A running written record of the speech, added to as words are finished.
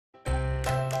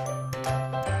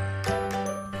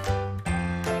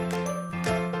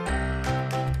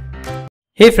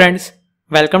Hey friends,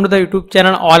 welcome to the YouTube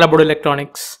channel all about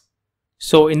electronics.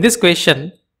 So in this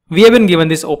question, we have been given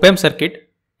this op-amp circuit,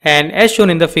 and as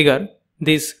shown in the figure,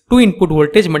 this 2 input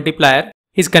voltage multiplier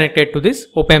is connected to this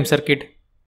op-amp circuit.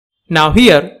 Now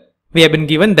here, we have been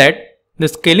given that the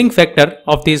scaling factor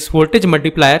of this voltage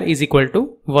multiplier is equal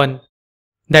to 1.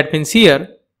 That means here,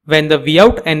 when the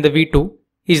Vout and the V2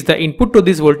 is the input to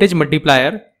this voltage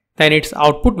multiplier, then its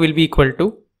output will be equal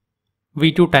to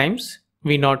V2 times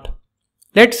V0.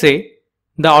 Let's say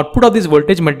the output of this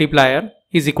voltage multiplier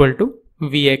is equal to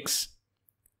Vx.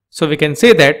 So we can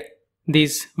say that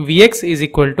this Vx is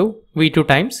equal to V2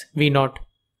 times V0.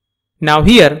 Now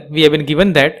here we have been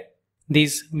given that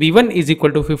this V1 is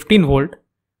equal to 15 volt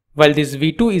while this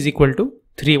V2 is equal to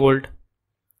 3 volt.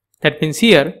 That means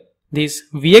here this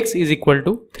Vx is equal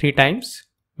to 3 times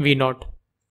V0.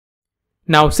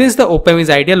 Now since the op-amp is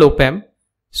ideal op-amp,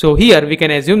 so here we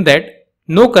can assume that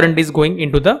no current is going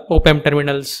into the op-amp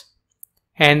terminals.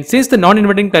 And since the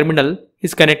non-inverting terminal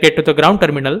is connected to the ground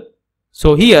terminal,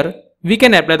 so here we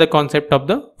can apply the concept of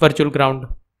the virtual ground.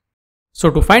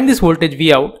 So to find this voltage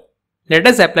Vout, let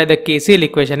us apply the KCL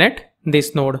equation at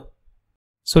this node.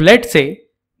 So let's say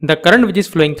the current which is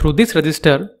flowing through this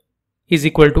resistor is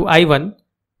equal to I1,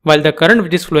 while the current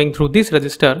which is flowing through this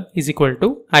resistor is equal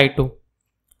to I2.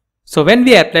 So when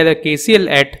we apply the KCL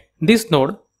at this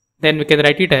node, then we can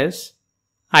write it as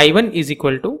I1 is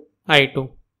equal to I2.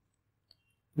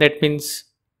 That means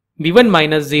V1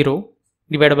 minus 0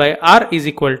 divided by R is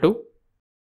equal to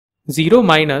 0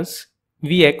 minus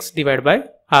Vx divided by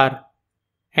R.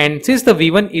 And since the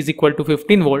V1 is equal to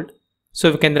 15 volt,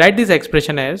 so we can write this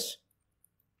expression as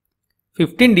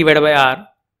 15 divided by R,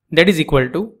 that is equal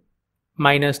to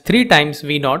minus 3 times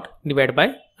V0 divided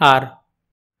by R.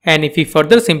 And if we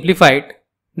further simplify it,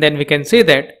 then we can say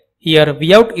that here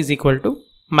Vout is equal to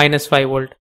minus 5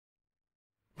 volt.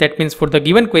 That means for the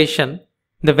given question,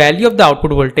 the value of the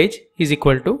output voltage is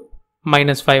equal to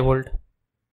minus 5 volt.